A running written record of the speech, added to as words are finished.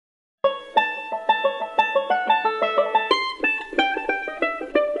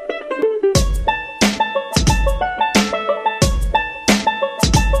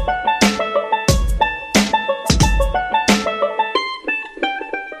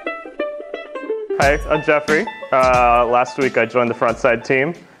Hi, I'm Jeffrey. Last week I joined the front side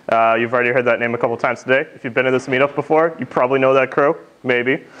team. You've already heard that name a couple times today. If you've been to this meetup before, you probably know that crew,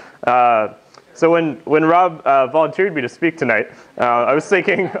 maybe. So when Rob volunteered me to speak tonight, I was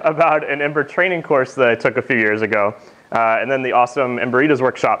thinking about an Ember training course that I took a few years ago, and then the awesome Ember Data's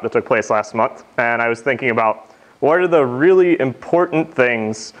workshop that took place last month. And I was thinking about what are the really important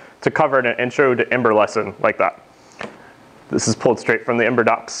things to cover in an intro to Ember lesson like that. This is pulled straight from the Ember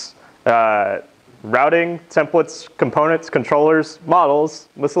docs. Routing, templates, components, controllers, models,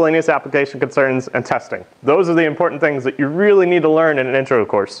 miscellaneous application concerns, and testing. Those are the important things that you really need to learn in an intro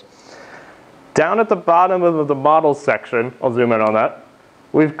course. Down at the bottom of the models section, I'll zoom in on that,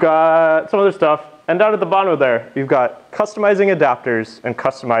 we've got some other stuff. And down at the bottom of there, you've got customizing adapters and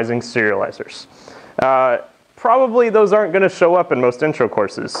customizing serializers. Probably those aren't going to show up in most intro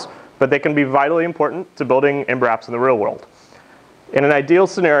courses, but they can be vitally important to building Ember apps in the real world. In an ideal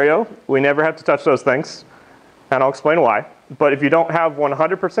scenario, we never have to touch those things, and I'll explain why. But if you don't have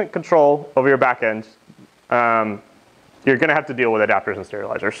 100% control over your backend, you're going to have to deal with adapters and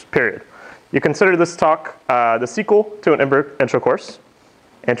serializers, period. You consider this talk the sequel to an Ember intro course,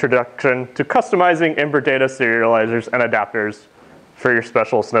 Introduction to Customizing Ember Data Serializers and Adapters for your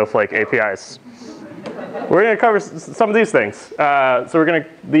special Snowflake APIs. We're going to cover some of these things. So we're going to,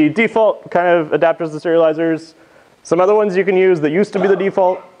 the default kind of adapters and serializers, some other ones you can use that used to be the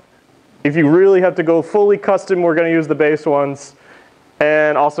default. If you really have to go fully custom, we're going to use the base ones.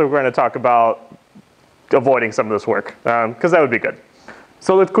 And also we're going to talk about avoiding some of this work, because that would be good.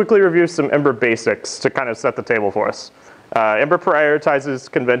 So let's quickly review some Ember basics to kind of set the table for us. Ember prioritizes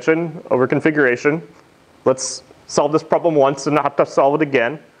convention over configuration. Let's solve this problem once and not have to solve it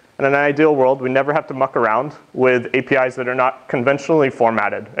again. In an ideal world, we never have to muck around with APIs that are not conventionally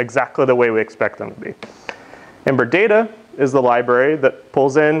formatted exactly the way we expect them to be. Ember Data is the library that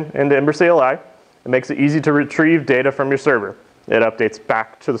pulls into Ember CLI. It makes it easy to retrieve data from your server. It updates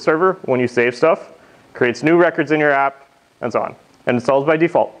back to the server when you save stuff, creates new records in your app, and so on. And installs by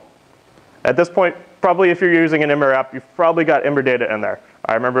default. At this point, probably if you're using an Ember app, you've probably got Ember Data in there.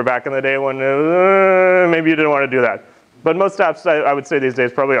 I remember back in the day when maybe you didn't want to do that. But most apps, I would say these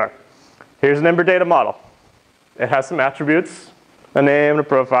days, probably are. Here's an Ember Data model. It has some attributes, a name and a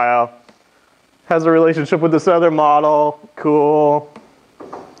profile. Has a relationship with this other model, cool.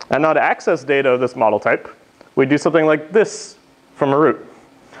 And now to access data of this model type, we do something like this from a root.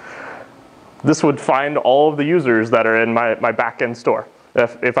 This would find all of the users that are in my backend store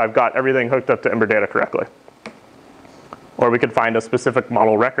if I've got everything hooked up to Ember Data correctly. Or we could find a specific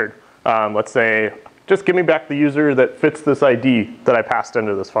model record. Let's say, just give me back the user that fits this ID that I passed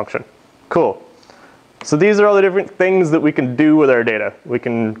into this function. Cool. So these are all the different things that we can do with our data. We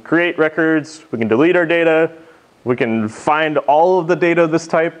can create records, we can delete our data, we can find all of the data of this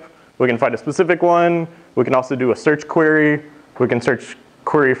type, we can find a specific one, we can also do a search query, we can search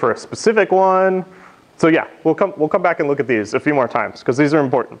query for a specific one. So yeah, we'll come back and look at these a few more times because these are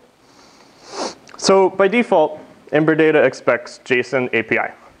important. So by default, Ember Data expects JSON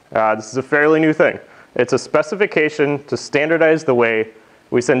API. This is a fairly new thing. It's a specification to standardize the way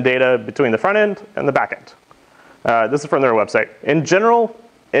we send data between the front end and the back end. This is from their website. In general,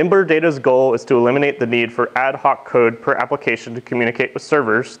 Ember Data's goal is to eliminate the need for ad hoc code per application to communicate with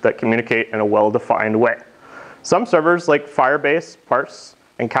servers that communicate in a well-defined way. Some servers like Firebase, Parse,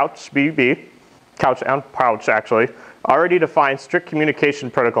 and CouchDB, Couch and Pouch actually, already define strict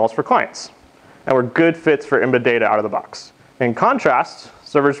communication protocols for clients, and were good fits for Ember Data out of the box. In contrast,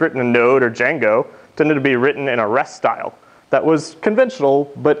 servers written in Node or Django tended to be written in a REST style that was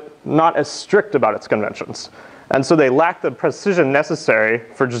conventional, but not as strict about its conventions. And so they lack the precision necessary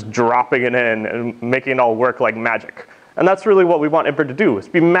for just dropping it in and making it all work like magic. And that's really what we want Ember to do, is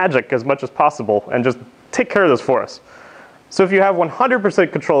be magic as much as possible and just take care of this for us. So if you have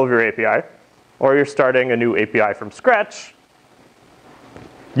 100% control of your API, or you're starting a new API from scratch,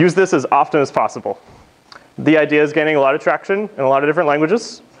 use this as often as possible. The idea is gaining a lot of traction in a lot of different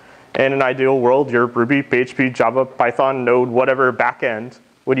languages. In an ideal world, your Ruby, PHP, Java, Python, Node, whatever backend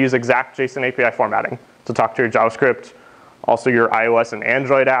would use exact JSON API formatting to talk to your JavaScript, also your iOS and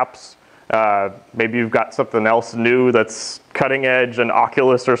Android apps. Maybe you've got something else new that's cutting edge, an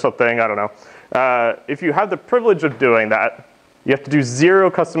Oculus or something, I don't know. If you have the privilege of doing that, you have to do zero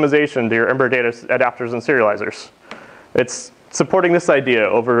customization to your Ember Data adapters and serializers. It's supporting this idea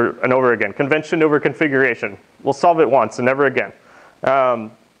over and over again, convention over configuration. We'll solve it once and never again.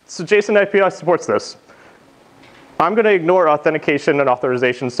 So JSON API supports this. I'm going to ignore authentication and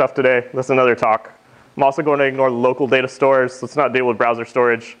authorization stuff today. That's another talk. I'm also going to ignore local data stores. Let's not deal with browser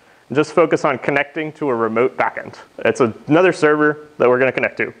storage. And just focus on connecting to a remote backend. It's another server that we're going to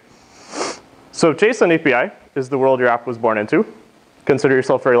connect to. So if JSON API is the world your app was born into, consider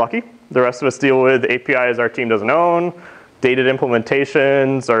yourself very lucky. The rest of us deal with APIs our team doesn't own, dated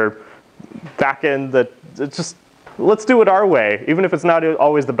implementations, or backend that just, let's do it our way, even if it's not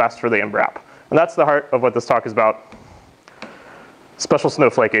always the best for the Ember app. And that's the heart of what this talk is about. Special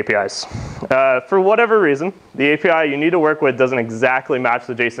snowflake APIs. For whatever reason, the API you need to work with doesn't exactly match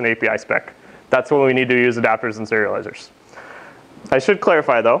the JSON API spec. That's when we need to use adapters and serializers. I should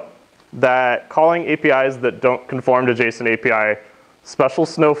clarify though, that calling APIs that don't conform to JSON API special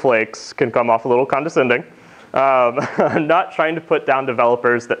snowflakes can come off a little condescending. I'm not trying to put down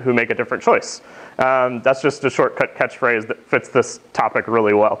developers who make a different choice. That's just a shortcut catchphrase that fits this topic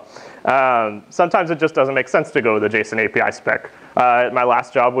really well. Sometimes it just doesn't make sense to go with a JSON API spec. At my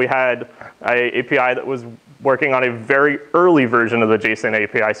last job, we had an API that was working on a very early version of the JSON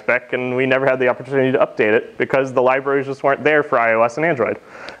API spec, and we never had the opportunity to update it because the libraries just weren't there for iOS and Android.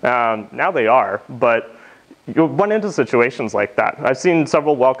 Now they are, but you'll run into situations like that. I've seen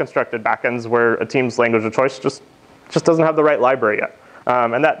several well-constructed backends where a team's language of choice just doesn't have the right library yet.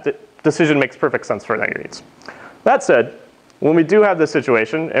 And that decision makes perfect sense for your needs. That said, when we do have this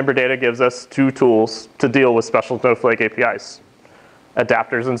situation, Ember Data gives us two tools to deal with special snowflake APIs: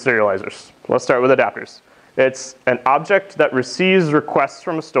 adapters and serializers. Let's start with adapters. It's an object that receives requests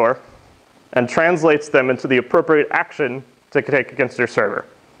from a store and translates them into the appropriate action to take against your server.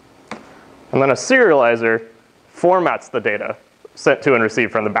 And then a serializer formats the data sent to and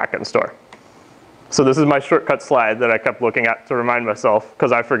received from the backend store. So this is my shortcut slide that I kept looking at to remind myself,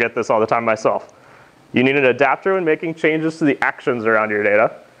 because I forget this all the time myself. You need an adapter when making changes to the actions around your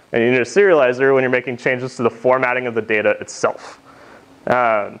data, and you need a serializer when you're making changes to the formatting of the data itself.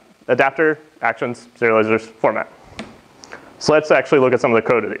 Adapter, actions, serializers, format. So let's actually look at some of the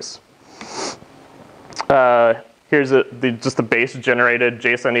code of these. Here's just the base generated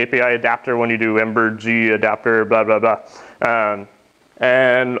JSON API adapter when you do Ember G adapter, blah, blah, blah.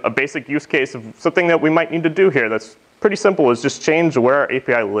 And a basic use case of something that we might need to do here that's pretty simple is just change where our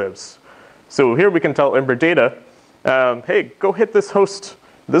API lives. So here we can tell Ember Data, hey, go hit this host.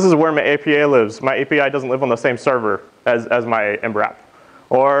 This is where my API lives. My API doesn't live on the same server as my Ember app.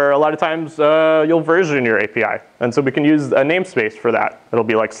 Or a lot of times you'll version your API. And so we can use a namespace for that. It'll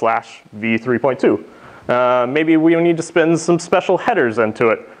be like /v3.2. Maybe we need to spin some special headers into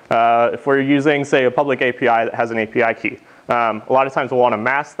it if we're using, say, a public API that has an API key. A lot of times we'll want to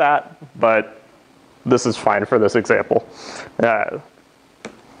mask that, but this is fine for this example.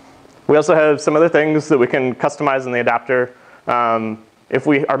 We also have some other things that we can customize in the adapter. If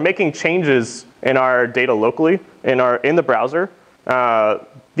we are making changes in our data locally, in the browser,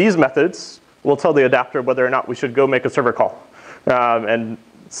 these methods will tell the adapter whether or not we should go make a server call and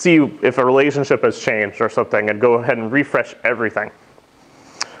see if a relationship has changed or something, and go ahead and refresh everything.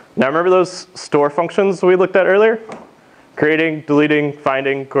 Now remember those store functions we looked at earlier? Creating, deleting,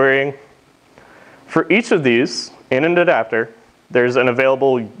 finding, querying. For each of these, in an adapter, there's an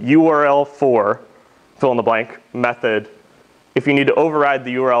available URL for, fill in the blank, method, if you need to override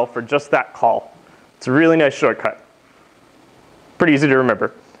the URL for just that call. It's a really nice shortcut. Pretty easy to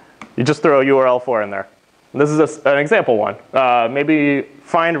remember. You just throw a URL for in there. And this is an example one. Maybe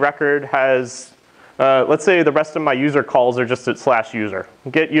find record has, let's say the rest of my user calls are just at /user.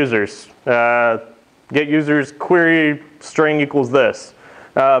 Get users. Get users query string equals this.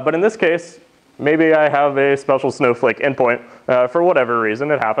 But in this case, maybe I have a special snowflake endpoint for whatever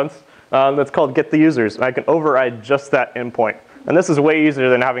reason, it happens. That's called get the users. And I can override just that endpoint. And this is way easier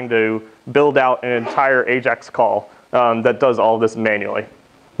than having to build out an entire AJAX call that does all this manually.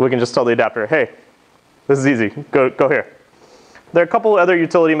 We can just tell the adapter, hey, this is easy, go here. There are a couple other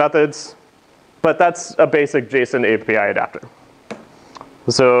utility methods, but that's a basic JSON API adapter.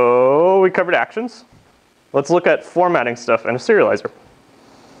 So we covered actions. Let's look at formatting stuff in a serializer.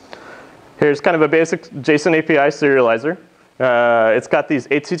 Here's kind of a basic JSON API serializer. It's got these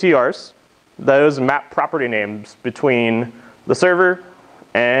ATTRs. Those map property names between the server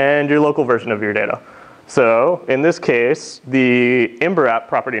and your local version of your data. So in this case, the Ember app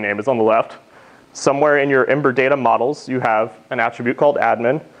property name is on the left. Somewhere in your Ember Data models, you have an attribute called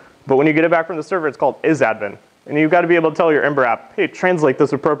admin. But when you get it back from the server, it's called isAdmin. And you've got to be able to tell your Ember app, hey, translate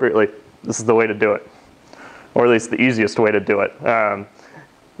this appropriately. This is the way to do it. Or at least the easiest way to do it.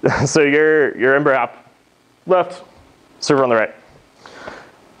 So your Ember app left, server on the right.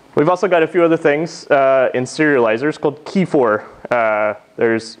 We've also got a few other things in serializers called key for.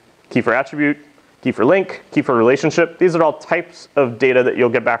 There's key for attribute, key for link, key for relationship. These are all types of data that you'll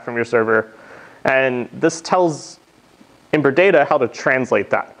get back from your server. And this tells Ember Data how to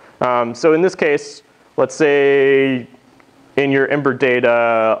translate that. So in this case, let's say in your Ember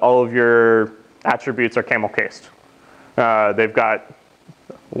Data, all of your attributes are camel cased. They've got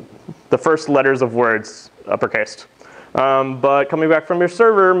the first letters of words uppercased. But coming back from your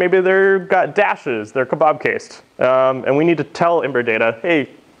server, maybe they've got dashes, they're kebab cased. And we need to tell Ember Data, hey,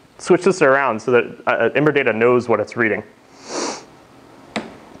 switch this around so that Ember Data knows what it's reading.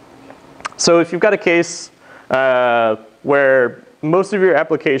 So if you've got a case where most of your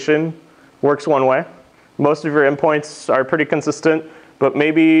application works one way, most of your endpoints are pretty consistent, but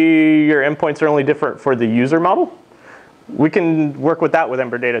maybe your endpoints are only different for the user model, we can work with that with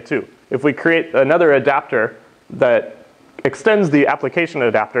Ember Data too. If we create another adapter that extends the application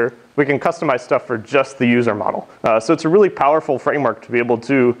adapter, we can customize stuff for just the user model. So it's a really powerful framework to be able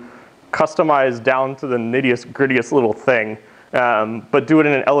to customize down to the nittiest, grittiest little thing, but do it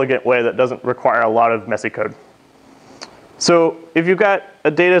in an elegant way that doesn't require a lot of messy code. So if you've got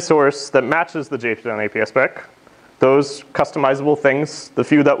a data source that matches the JSON API spec, those customizable things, the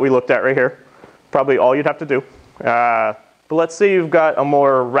few that we looked at right here, probably all you'd have to do. But let's say you've got a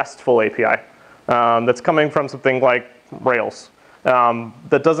more RESTful API that's coming from something like Rails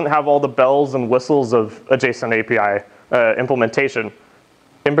that doesn't have all the bells and whistles of a JSON API implementation.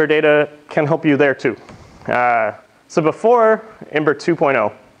 Ember Data can help you there too. So before Ember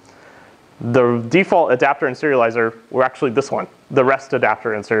 2.0, the default adapter and serializer were actually this one, the REST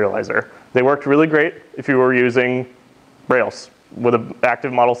adapter and serializer. They worked really great if you were using Rails with an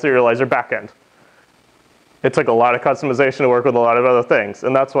active model serializer backend. It took a lot of customization to work with a lot of other things,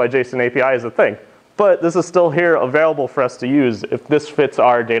 and that's why JSON API is a thing. But this is still here available for us to use if this fits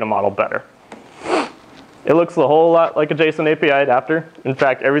our data model better. It looks a whole lot like a JSON API adapter. In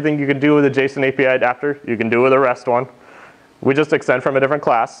fact, everything you can do with a JSON API adapter, you can do with a REST one. We just extend from a different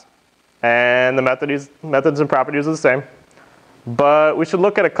class. And the methods and properties are the same. But we should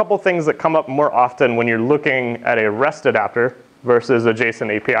look at a couple things that come up more often when you're looking at a REST adapter versus a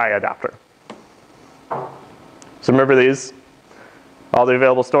JSON API adapter. So remember these, all the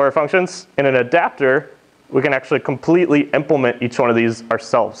available store functions. In an adapter, we can actually completely implement each one of these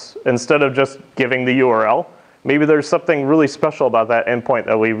ourselves. Instead of just giving the URL, maybe there's something really special about that endpoint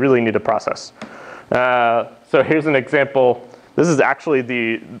that we really need to process. So here's an example. This is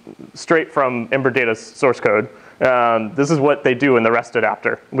actually straight from Ember Data's source code. This is what they do in the REST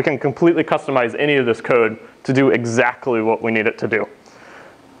adapter. We can completely customize any of this code to do exactly what we need it to do.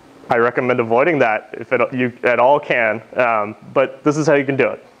 I recommend avoiding that if you at all can, but this is how you can do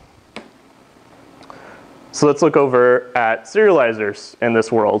it. So let's look over at serializers in this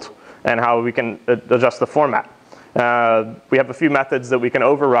world and how we can adjust the format. We have a few methods that we can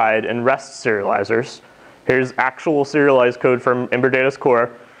override in REST serializers. Here's actual serialized code from Ember Data's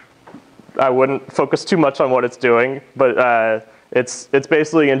core. I wouldn't focus too much on what it's doing, but it's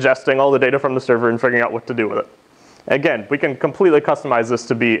basically ingesting all the data from the server and figuring out what to do with it. Again, we can completely customize this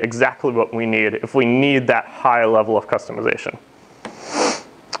to be exactly what we need if we need that high level of customization.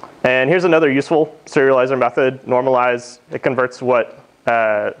 And here's another useful serializer method, normalize. It converts what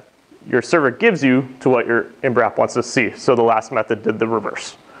your server gives you to what your Ember app wants to see. So the last method did the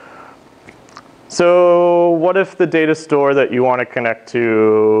reverse. So what if the data store that you want to connect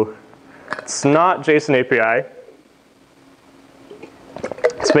to, it's not JSON API.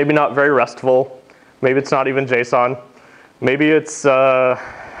 It's maybe not very RESTful. Maybe it's not even JSON. Maybe it's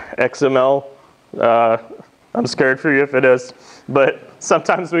XML. I'm scared for you if it is. But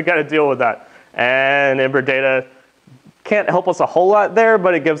sometimes we got to deal with that. And Ember Data can't help us a whole lot there,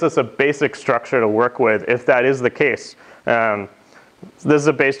 but it gives us a basic structure to work with if that is the case. This is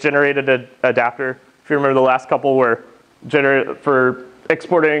a base generated adapter. If you remember, the last couple were for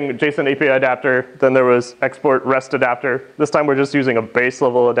exporting JSON API adapter, then there was export REST adapter. This time we're just using a base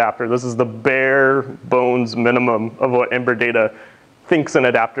level adapter. This is the bare bones minimum of what Ember Data thinks an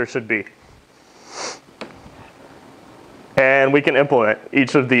adapter should be. And we can implement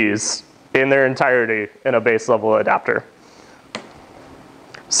each of these in their entirety in a base level adapter.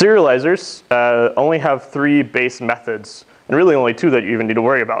 Serializers only have 3 base methods, and really only 2 that you even need to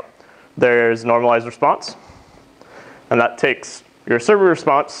worry about. There's normalized response, and that takes your server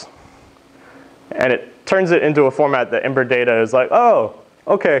response, and it turns it into a format that Ember Data is like, oh,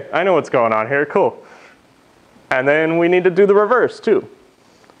 okay, I know what's going on here, cool. And then we need to do the reverse too.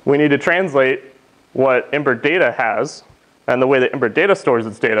 We need to translate what Ember Data has and the way that Ember Data stores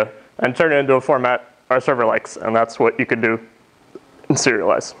its data and turn it into a format our server likes, and that's what you can do in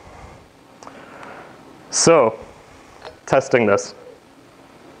Serialize. So, testing this.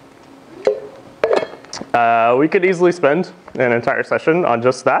 We could easily spend an entire session on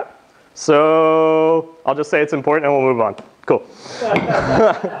just that. So I'll just say it's important and we'll move on. Cool.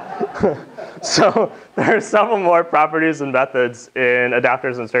 So there are several more properties and methods in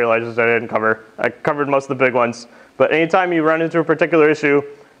adapters and serializers that I didn't cover. I covered most of the big ones. But anytime you run into a particular issue,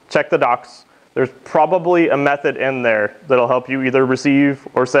 check the docs. There's probably a method in there that'll help you either receive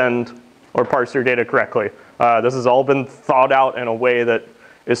or send or parse your data correctly. This has all been thought out in a way that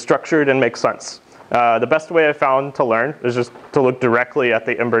is structured and makes sense. The best way I found to learn is just to look directly at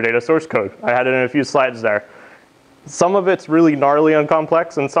the Ember Data source code. I had it in a few slides there. Some of it's really gnarly and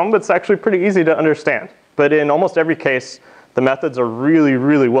complex, and some of it's actually pretty easy to understand. But in almost every case, the methods are really,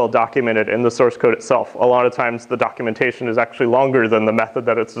 really well documented in the source code itself. A lot of times the documentation is actually longer than the method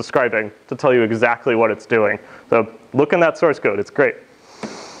that it's describing to tell you exactly what it's doing. So look in that source code, it's great.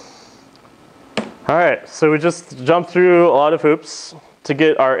 All right, so we just jumped through a lot of hoops to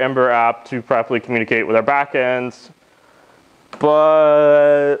get our Ember app to properly communicate with our backend.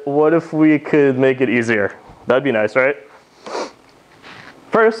 But what if we could make it easier? That'd be nice, right?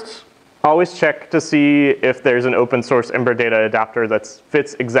 First, always check to see if there's an open source Ember Data adapter that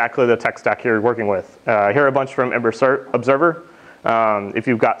fits exactly the tech stack you're working with. Here are a bunch from Ember Observer. If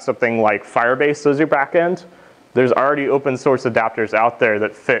you've got something like Firebase as your backend, there's already open source adapters out there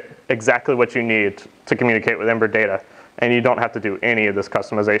that fit exactly what you need to communicate with Ember Data. And you don't have to do any of this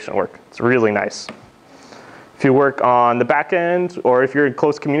customization work. It's really nice. If you work on the backend, or if you're in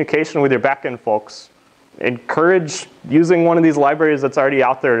close communication with your backend folks, encourage using one of these libraries that's already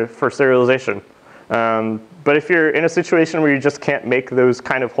out there for serialization. But if you're in a situation where you just can't make those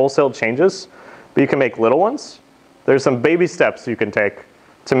kind of wholesale changes, but you can make little ones, there's some baby steps you can take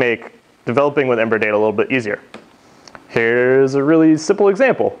to make developing with Ember Data a little bit easier. Here's a really simple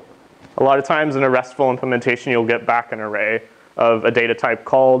example. A lot of times in a RESTful implementation, you'll get back an array of a data type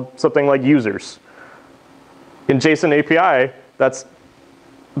called something like users. In JSON API, that's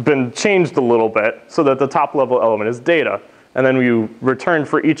been changed a little bit so that the top level element is data. And then you return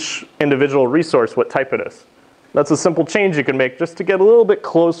for each individual resource what type it is. That's a simple change you can make just to get a little bit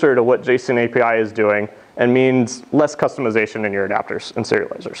closer to what JSON API is doing and means less customization in your adapters and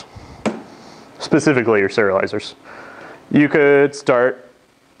serializers. Specifically your serializers. You could start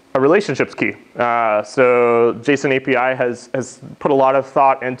a relationships key. So JSON API has put a lot of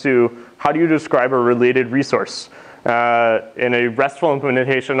thought into how do you describe a related resource. In a RESTful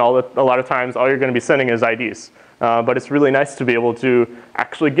implementation, a lot of times all you're going to be sending is IDs. But it's really nice to be able to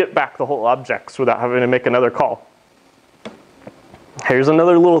actually get back the whole objects without having to make another call. Here's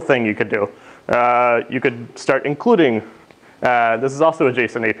another little thing you could do. You could start including, this is also a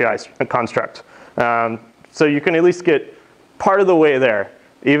JSON API construct. So you can at least get part of the way there,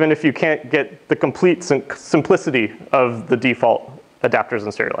 even if you can't get the complete simplicity of the default adapters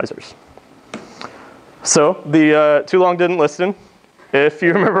and serializers. So the too long didn't listen. If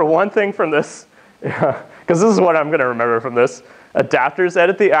you remember one thing from this, because this is what I'm going to remember from this, adapters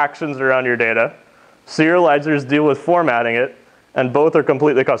edit the actions around your data, serializers deal with formatting it, and both are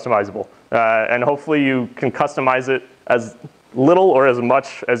completely customizable. And hopefully you can customize it as little or as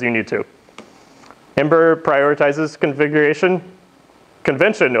much as you need to. Ember prioritizes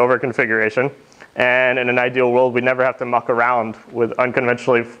convention over configuration. And in an ideal world, we never have to muck around with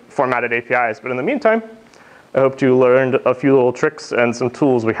unconventionally formatted APIs. But in the meantime, I hope you learned a few little tricks and some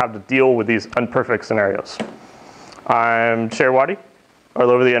tools we have to deal with these unperfect scenarios. I'm Cherewaty, all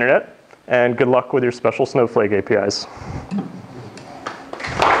over the internet, and good luck with your special snowflake APIs.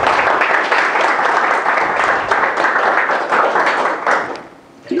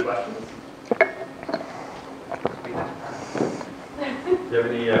 Any questions? Do you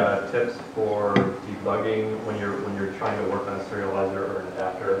have any tips for debugging when you're trying to work on a serializer or an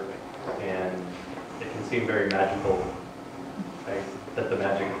adapter, and it can seem very magical, like, that the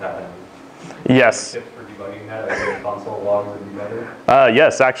magic is happening? Yes. Tips for debugging that? I think console logs would be better.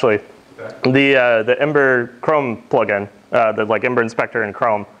 Yes, actually. Okay. The Ember Chrome plugin, the like Ember Inspector in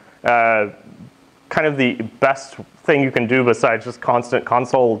Chrome, kind of the best thing you can do besides just constant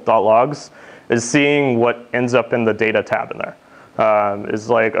console.logs is seeing what ends up in the data tab in there. Is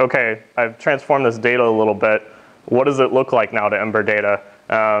like, okay, I've transformed this data a little bit. What does it look like now to Ember Data?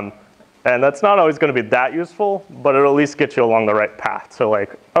 And that's not always going to be that useful, but it'll at least get you along the right path. So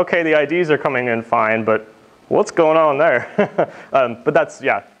like, okay, the IDs are coming in fine, but what's going on there? But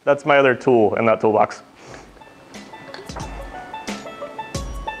that's my other tool in that toolbox.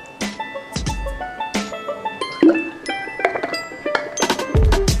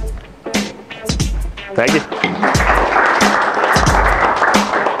 Thank you.